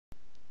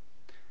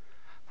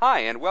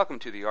Hi, and welcome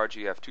to the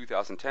RGF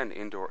 2010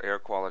 Indoor Air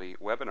Quality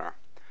webinar.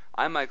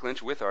 I'm Mike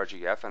Lynch with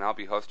RGF, and I'll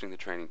be hosting the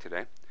training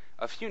today.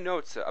 A few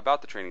notes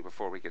about the training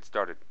before we get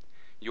started.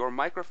 Your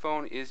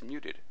microphone is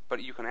muted,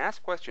 but you can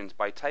ask questions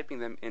by typing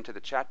them into the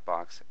chat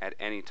box at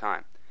any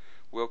time.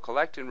 We'll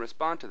collect and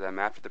respond to them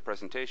after the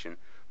presentation,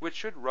 which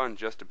should run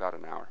just about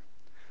an hour.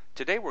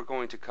 Today we're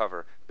going to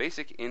cover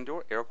basic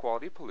indoor air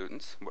quality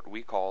pollutants, what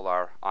we call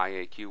our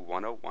IAQ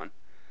 101,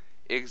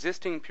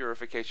 existing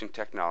purification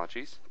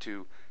technologies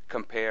to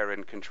compare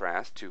and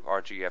contrast to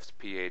RGF's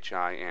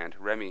PHI and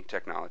REMI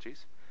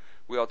technologies.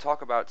 We'll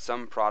talk about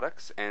some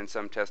products and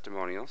some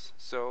testimonials,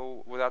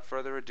 so without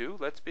further ado,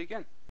 let's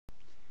begin.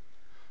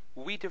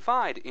 We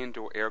divide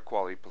indoor air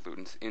quality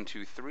pollutants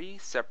into three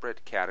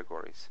separate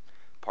categories: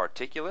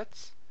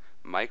 particulates,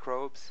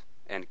 microbes,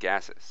 and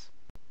gases.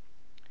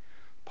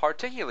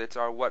 Particulates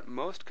are what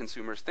most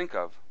consumers think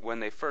of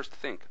when they first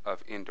think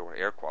of indoor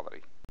air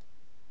quality.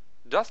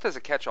 Dust is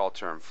a catch-all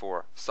term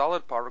for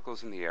solid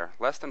particles in the air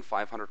less than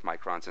 500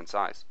 microns in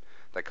size.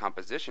 The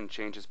composition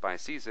changes by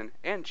season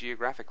and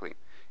geographically.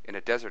 In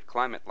a desert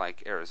climate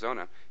like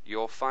Arizona,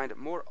 you'll find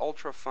more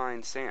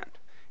ultra-fine sand.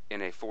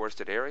 In a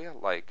forested area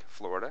like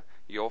Florida,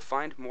 you'll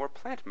find more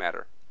plant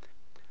matter.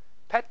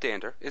 Pet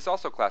dander is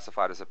also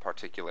classified as a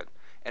particulate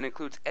and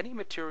includes any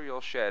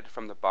material shed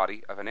from the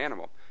body of an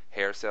animal,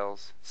 hair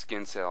cells,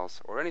 skin cells,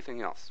 or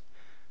anything else.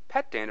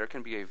 Pet dander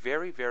can be a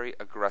very, very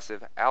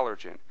aggressive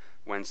allergen.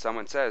 When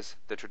someone says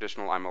the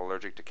traditional "I'm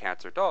allergic to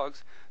cats or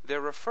dogs,"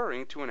 they're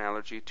referring to an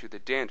allergy to the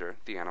dander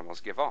the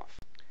animals give off.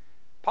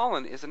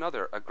 Pollen is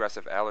another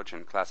aggressive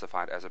allergen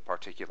classified as a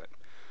particulate.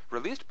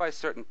 Released by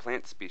certain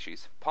plant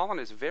species, pollen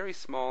is very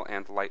small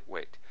and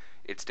lightweight.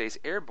 It stays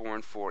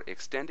airborne for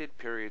extended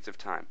periods of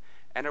time,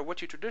 and are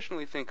what you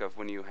traditionally think of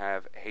when you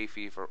have hay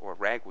fever or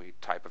ragweed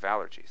type of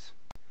allergies.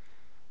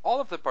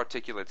 All of the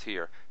particulates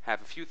here have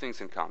a few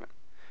things in common.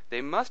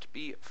 They must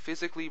be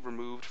physically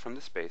removed from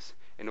the space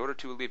in order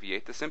to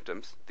alleviate the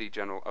symptoms, the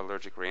general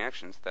allergic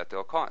reactions that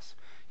they'll cause.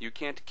 You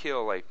can't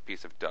kill a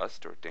piece of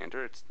dust or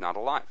dander, it's not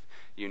alive.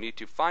 You need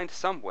to find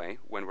some way,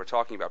 when we're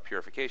talking about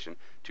purification,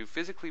 to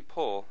physically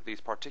pull these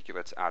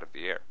particulates out of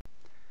the air.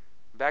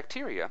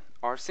 Bacteria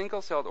are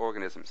single-celled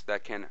organisms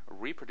that can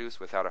reproduce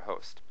without a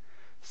host.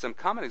 Some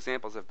common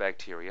examples of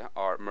bacteria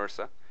are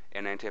MRSA,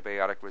 an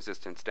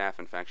antibiotic-resistant staph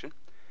infection,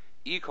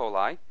 E.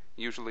 coli,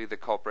 usually the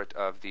culprit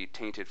of the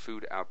tainted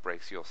food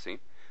outbreaks you'll see,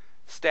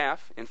 staph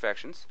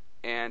infections,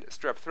 and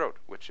strep throat,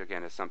 which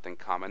again is something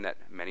common that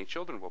many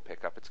children will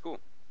pick up at school.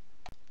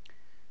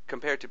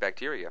 Compared to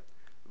bacteria,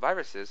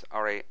 viruses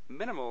are a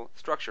minimal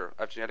structure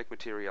of genetic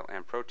material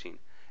and protein,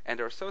 and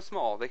are so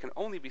small they can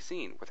only be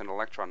seen with an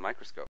electron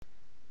microscope.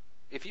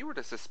 If you were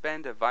to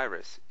suspend a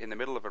virus in the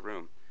middle of a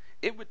room,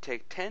 it would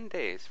take 10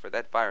 days for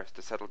that virus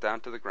to settle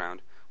down to the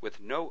ground with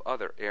no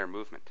other air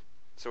movement.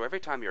 So every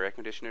time your air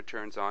conditioner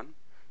turns on,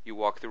 you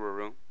walk through a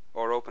room,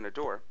 or open a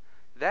door,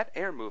 that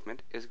air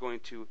movement is going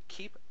to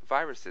keep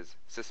viruses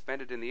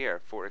suspended in the air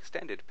for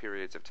extended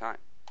periods of time.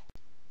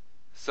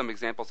 Some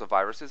examples of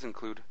viruses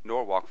include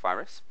Norwalk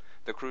virus,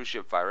 the cruise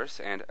ship virus,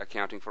 and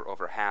accounting for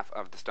over half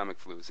of the stomach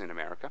flus in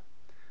America,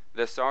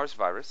 the SARS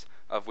virus,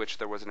 of which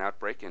there was an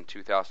outbreak in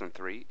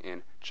 2003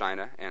 in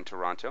China and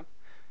Toronto,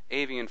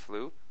 avian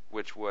flu,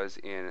 which was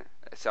in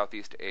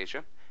Southeast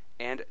Asia,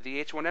 and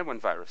the H1N1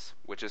 virus,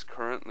 which is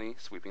currently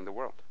sweeping the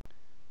world.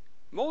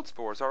 Mold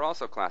spores are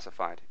also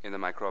classified in the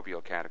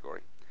microbial category,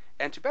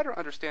 and to better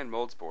understand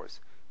mold spores,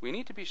 we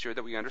need to be sure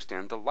that we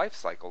understand the life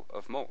cycle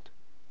of mold.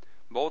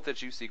 Mold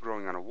that you see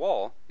growing on a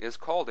wall is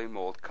called a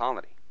mold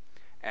colony.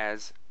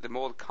 As the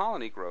mold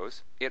colony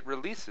grows, it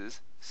releases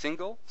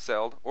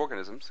single-celled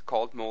organisms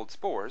called mold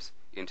spores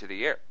into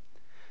the air.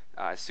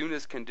 As soon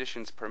as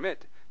conditions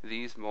permit,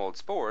 these mold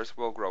spores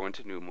will grow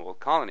into new mold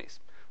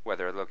colonies,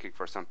 whether looking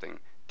for something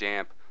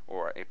damp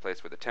or a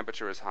place where the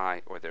temperature is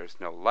high or there's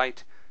no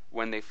light.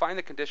 When they find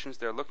the conditions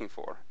they're looking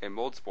for, a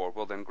mold spore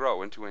will then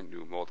grow into a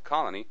new mold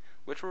colony,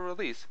 which will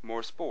release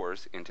more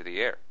spores into the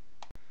air.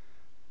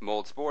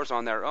 Mold spores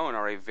on their own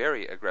are a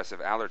very aggressive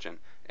allergen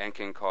and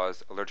can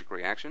cause allergic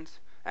reactions,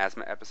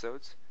 asthma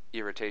episodes,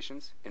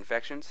 irritations,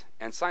 infections,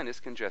 and sinus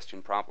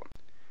congestion problems.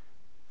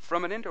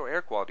 From an indoor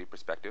air quality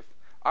perspective,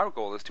 our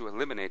goal is to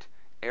eliminate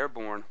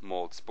airborne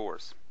mold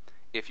spores.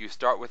 If you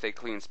start with a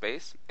clean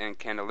space and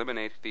can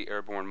eliminate the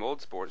airborne mold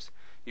spores,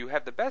 you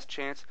have the best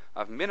chance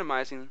of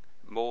minimizing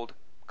mold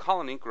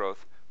colony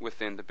growth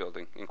within the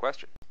building in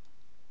question.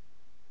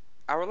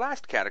 Our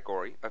last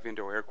category of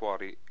indoor air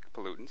quality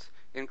pollutants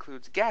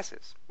includes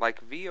gases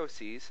like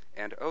VOCs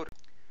and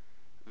odors.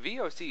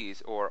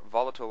 VOCs, or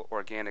volatile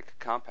organic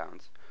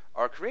compounds,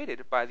 are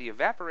created by the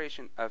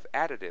evaporation of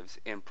additives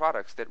in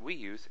products that we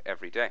use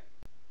every day.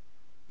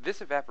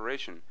 This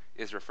evaporation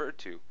is referred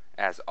to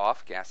as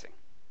off-gassing.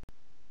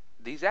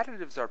 These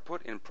additives are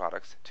put in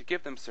products to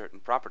give them certain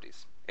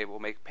properties. It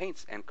will make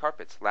paints and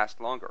carpets last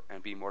longer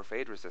and be more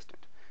fade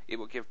resistant. It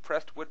will give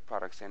pressed wood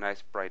products a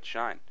nice bright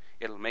shine.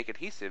 It'll make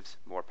adhesives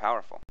more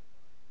powerful.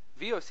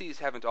 VOCs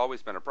haven't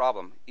always been a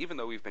problem, even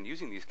though we've been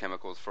using these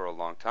chemicals for a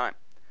long time.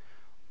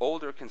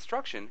 Older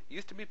construction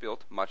used to be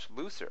built much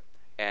looser,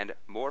 and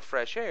more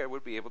fresh air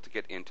would be able to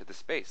get into the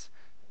space,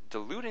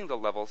 diluting the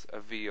levels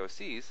of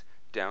VOCs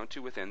down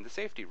to within the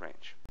safety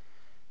range.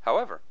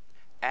 However,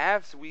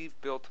 as we've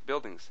built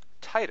buildings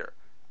tighter,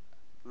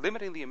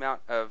 limiting the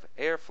amount of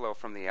airflow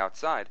from the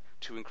outside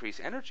to increase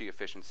energy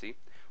efficiency,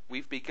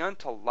 we've begun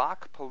to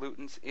lock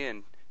pollutants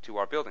in to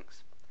our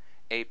buildings.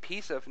 A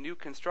piece of new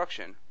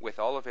construction, with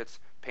all of its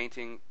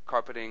painting,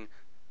 carpeting,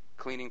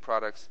 cleaning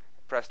products,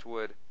 pressed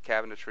wood,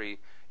 cabinetry,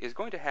 is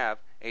going to have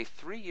a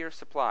 3-year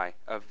supply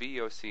of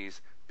VOCs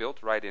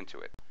built right into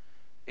it.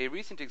 A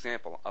recent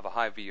example of a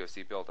high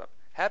VOC buildup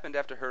happened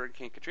after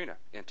Hurricane Katrina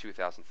in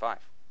 2005.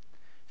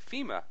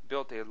 FEMA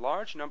built a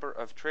large number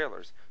of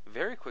trailers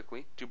very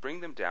quickly to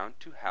bring them down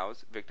to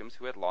house victims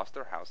who had lost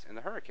their house in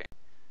the hurricane.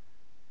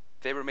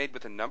 They were made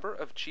with a number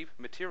of cheap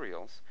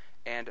materials,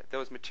 and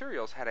those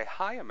materials had a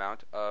high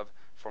amount of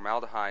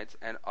formaldehydes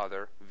and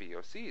other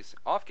VOCs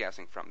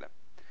off-gassing from them.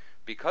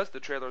 Because the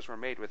trailers were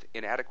made with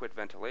inadequate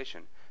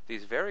ventilation,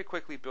 these very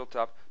quickly built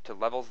up to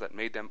levels that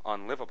made them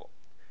unlivable.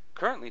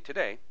 Currently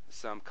today,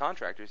 some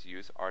contractors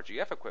use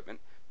RGF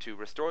equipment to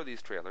restore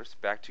these trailers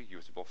back to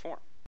usable form.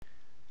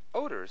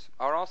 Odors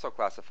are also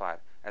classified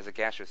as a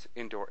gaseous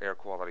indoor air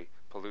quality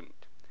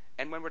pollutant.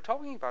 And when we're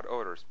talking about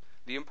odors,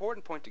 the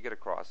important point to get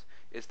across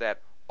is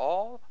that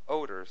all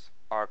odors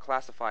are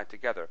classified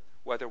together,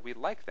 whether we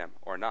like them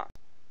or not.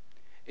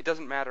 It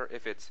doesn't matter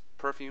if it's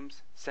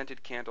perfumes,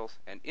 scented candles,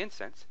 and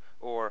incense,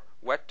 or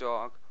wet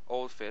dog,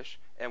 old fish,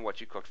 and what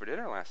you cooked for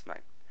dinner last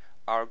night.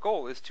 Our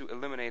goal is to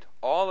eliminate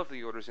all of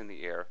the odors in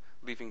the air,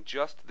 leaving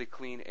just the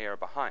clean air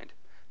behind,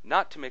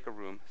 not to make a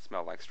room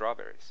smell like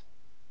strawberries.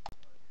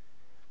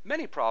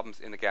 Many problems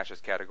in the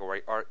gaseous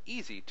category are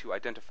easy to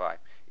identify.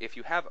 If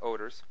you have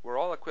odors, we're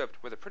all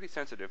equipped with a pretty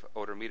sensitive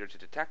odor meter to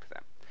detect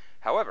them.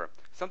 However,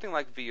 something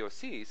like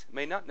VOCs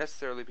may not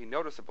necessarily be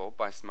noticeable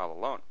by smell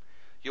alone.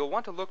 You'll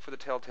want to look for the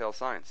telltale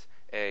signs: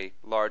 a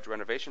large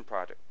renovation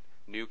project,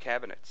 new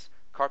cabinets,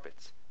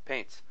 carpets,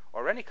 paints,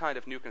 or any kind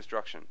of new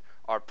construction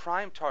are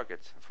prime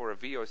targets for a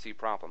VOC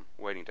problem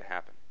waiting to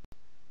happen.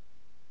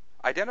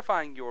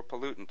 Identifying your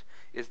pollutant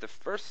is the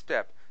first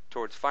step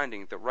towards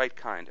finding the right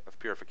kind of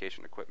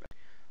purification equipment.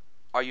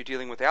 Are you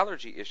dealing with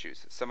allergy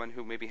issues, someone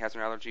who maybe has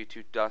an allergy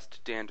to dust,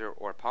 dander,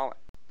 or pollen?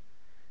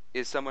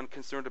 Is someone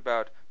concerned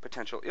about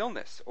potential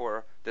illness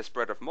or the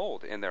spread of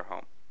mold in their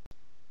home?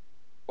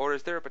 Or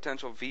is there a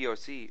potential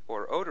VOC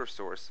or odor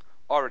source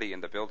already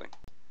in the building?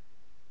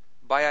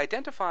 By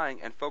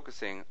identifying and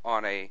focusing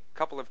on a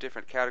couple of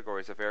different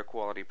categories of air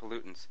quality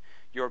pollutants,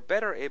 you're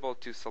better able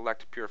to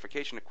select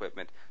purification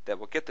equipment that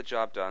will get the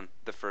job done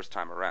the first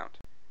time around.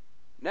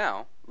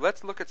 Now,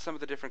 let's look at some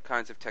of the different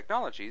kinds of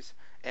technologies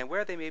and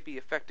where they may be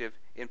effective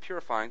in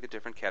purifying the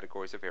different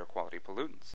categories of air quality pollutants.